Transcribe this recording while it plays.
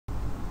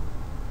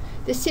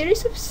The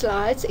series of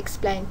slides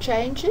explain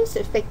changes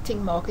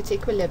affecting market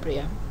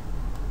equilibrium.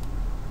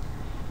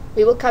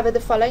 We will cover the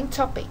following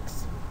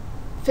topics.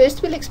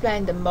 First, we'll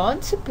explain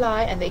demand,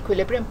 supply, and the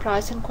equilibrium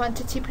price and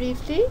quantity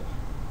briefly.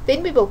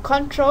 Then we will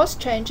contrast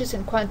changes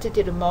in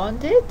quantity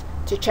demanded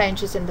to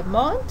changes in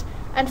demand.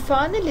 And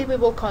finally, we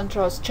will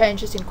contrast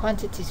changes in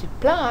quantity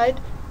supplied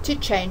to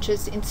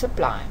changes in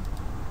supply.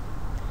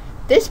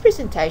 This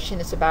presentation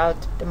is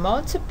about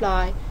demand,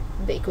 supply,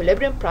 and the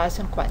equilibrium price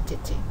and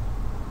quantity.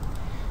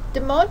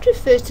 Demand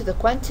refers to the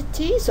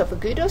quantities of a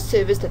good or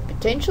service that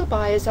potential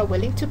buyers are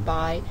willing to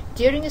buy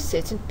during a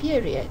certain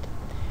period,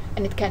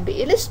 and it can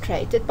be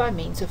illustrated by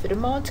means of a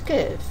demand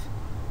curve.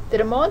 The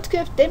demand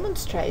curve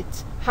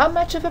demonstrates how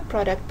much of a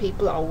product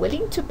people are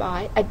willing to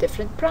buy at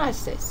different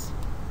prices.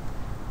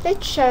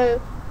 Let's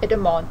show a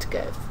demand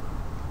curve.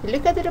 We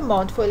look at the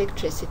demand for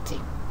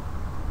electricity.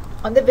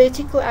 On the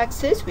vertical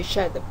axis, we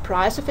show the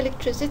price of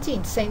electricity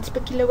in cents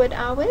per kilowatt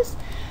hours,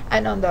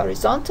 and on the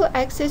horizontal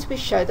axis, we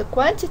show the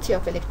quantity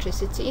of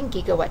electricity in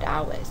gigawatt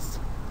hours.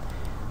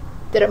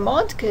 The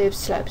demand curve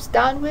slopes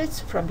downwards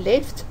from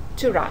left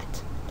to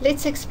right.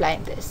 Let's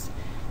explain this.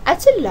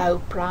 At a low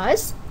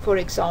price, for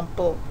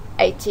example,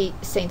 80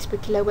 cents per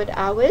kilowatt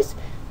hours,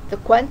 the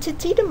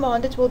quantity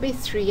demanded will be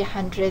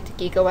 300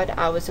 gigawatt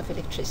hours of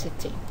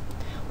electricity.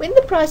 When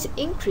the price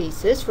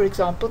increases, for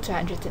example, to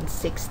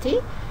 160,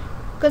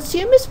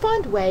 consumers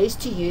find ways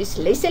to use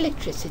less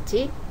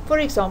electricity. For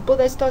example,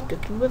 they start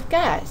cooking with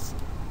gas.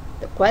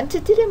 The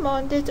quantity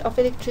demanded of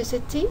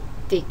electricity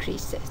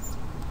decreases.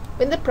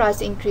 When the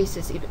price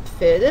increases even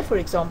further, for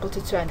example,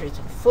 to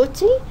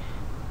 240,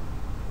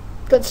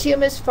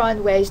 consumers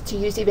find ways to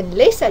use even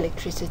less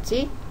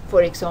electricity,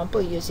 for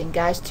example, using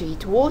gas to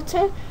heat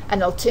water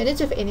and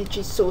alternative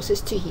energy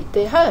sources to heat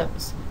their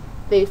homes.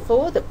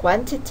 Therefore, the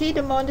quantity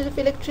demanded of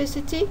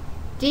electricity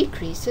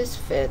decreases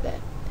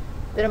further.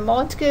 The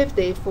demand curve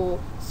therefore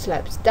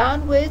slopes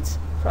downwards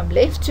from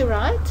left to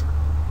right.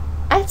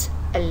 At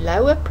a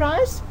lower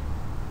price,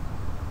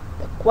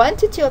 the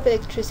quantity of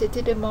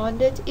electricity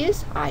demanded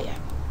is higher.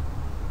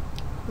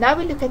 Now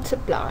we look at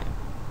supply.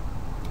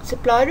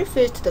 Supply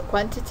refers to the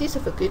quantities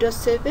of a good or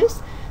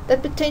service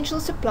that potential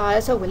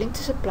suppliers are willing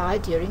to supply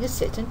during a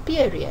certain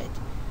period.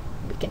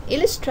 We can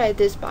illustrate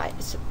this by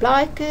a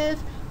supply curve,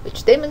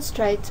 which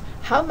demonstrates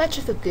how much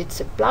of a good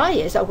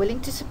suppliers are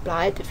willing to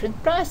supply at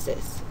different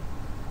prices.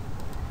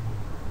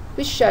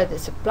 We show the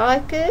supply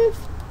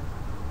curve.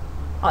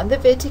 On the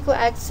vertical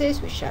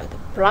axis, we show the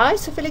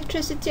price of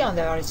electricity. On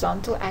the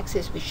horizontal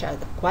axis, we show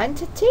the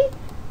quantity.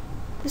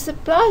 The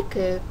supply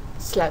curve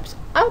slopes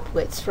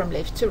upwards from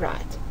left to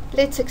right.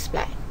 Let's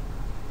explain.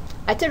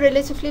 At a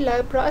relatively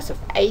low price of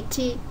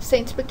 80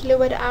 cents per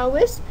kilowatt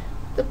hours,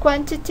 the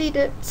quantity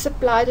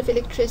supplied of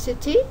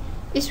electricity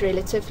is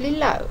relatively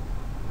low.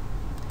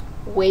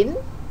 When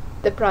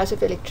the price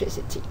of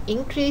electricity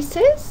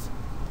increases,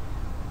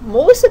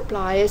 more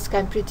suppliers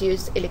can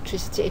produce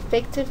electricity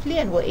effectively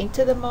and will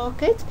enter the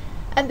market,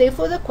 and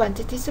therefore the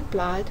quantity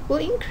supplied will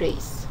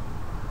increase.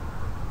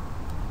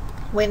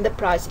 When the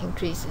price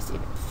increases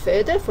even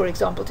further, for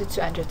example to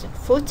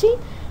 240,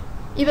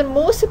 even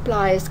more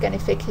suppliers can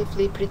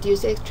effectively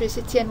produce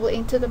electricity and will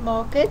enter the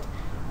market,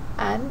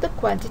 and the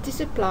quantity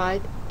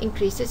supplied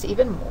increases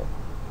even more.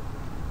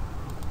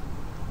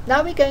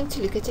 Now we're going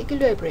to look at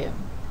equilibrium.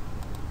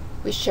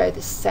 We show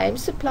the same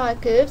supply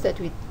curve that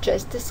we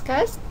just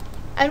discussed,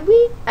 and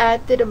we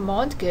add the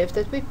demand curve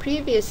that we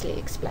previously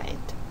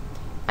explained.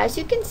 As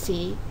you can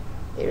see,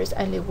 there is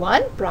only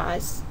one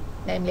price,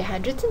 namely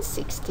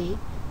 160,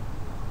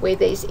 where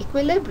there is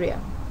equilibrium.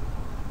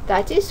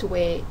 That is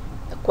where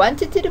the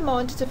quantity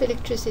demanded of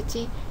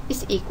electricity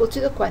is equal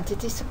to the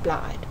quantity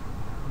supplied.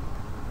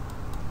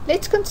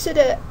 Let's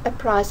consider a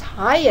price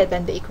higher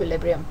than the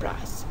equilibrium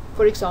price,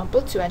 for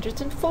example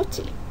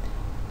 240.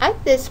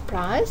 At this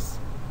price,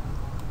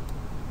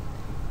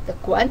 the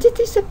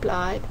quantity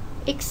supplied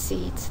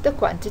exceeds the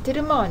quantity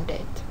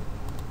demanded.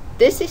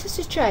 This is a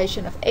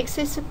situation of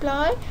excess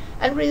supply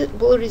and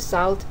will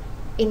result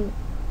in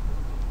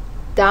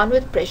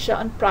downward pressure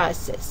on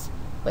prices.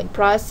 When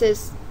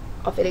prices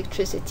of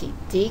electricity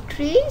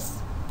decrease,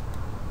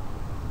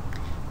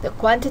 the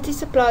quantity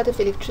supplied of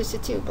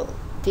electricity will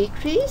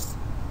decrease,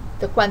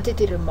 the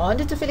quantity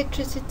demanded of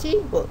electricity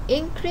will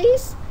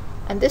increase,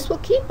 and this will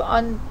keep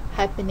on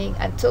happening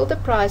until the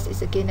price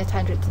is again at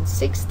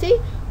 160,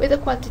 where the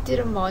quantity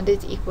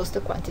demanded equals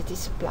the quantity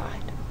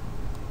supplied.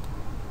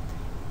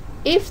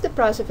 If the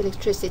price of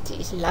electricity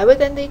is lower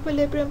than the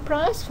equilibrium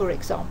price, for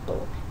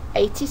example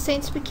 80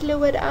 cents per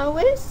kilowatt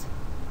hours,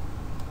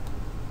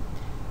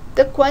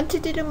 the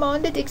quantity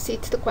demanded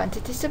exceeds the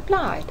quantity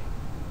supplied.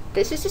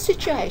 This is a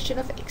situation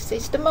of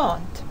excess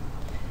demand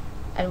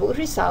and will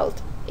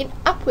result in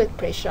upward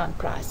pressure on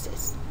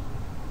prices.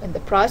 When the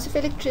price of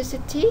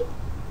electricity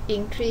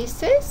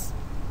increases,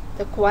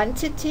 the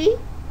quantity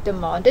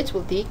demanded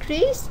will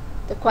decrease,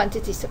 the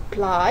quantity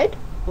supplied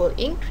will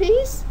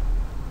increase,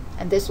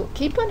 and this will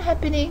keep on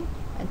happening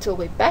until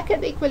we're back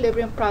at the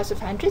equilibrium price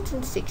of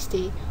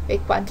 160, where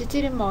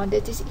quantity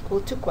demanded is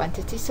equal to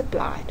quantity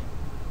supplied.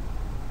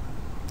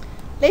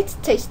 Let's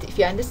test if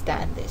you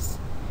understand this.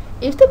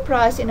 If the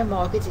price in a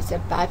market is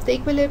above the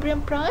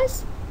equilibrium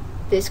price,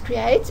 this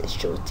creates a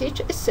shortage,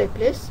 a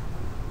surplus,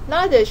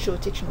 neither a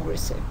shortage nor a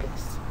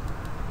surplus.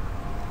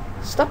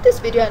 Stop this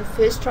video and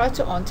first try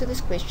to answer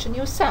this question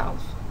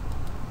yourself.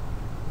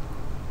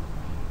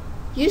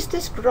 Use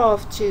this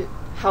graph to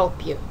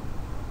help you.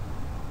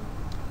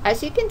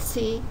 As you can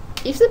see,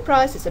 if the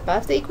price is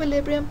above the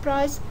equilibrium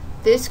price,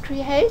 this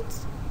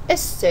creates a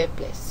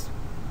surplus.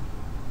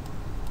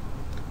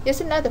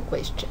 Here's another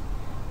question.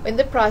 When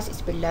the price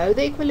is below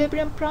the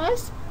equilibrium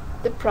price,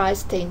 the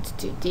price tends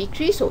to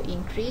decrease or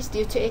increase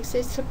due to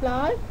excess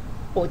supply,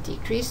 or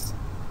decrease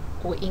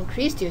or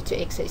increase due to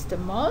excess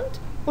demand,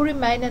 or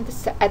remain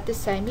at the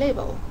same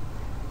level.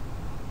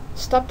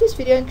 Stop this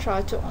video and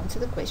try to answer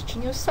the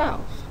question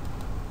yourself.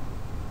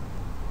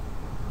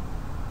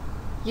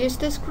 Use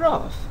this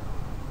graph.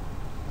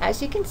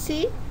 As you can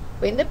see,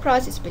 when the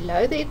price is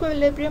below the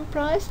equilibrium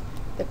price,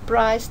 the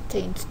price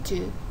tends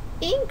to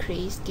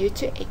increase due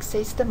to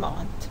excess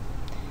demand.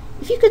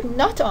 If you could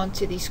not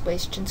answer these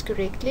questions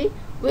correctly,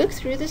 work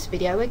through this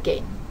video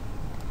again.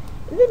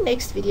 In the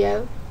next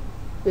video,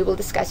 we will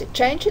discuss a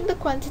change in the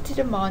quantity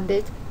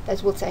demanded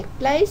that will take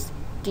place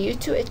due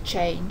to a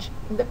change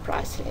in the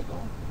price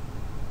level.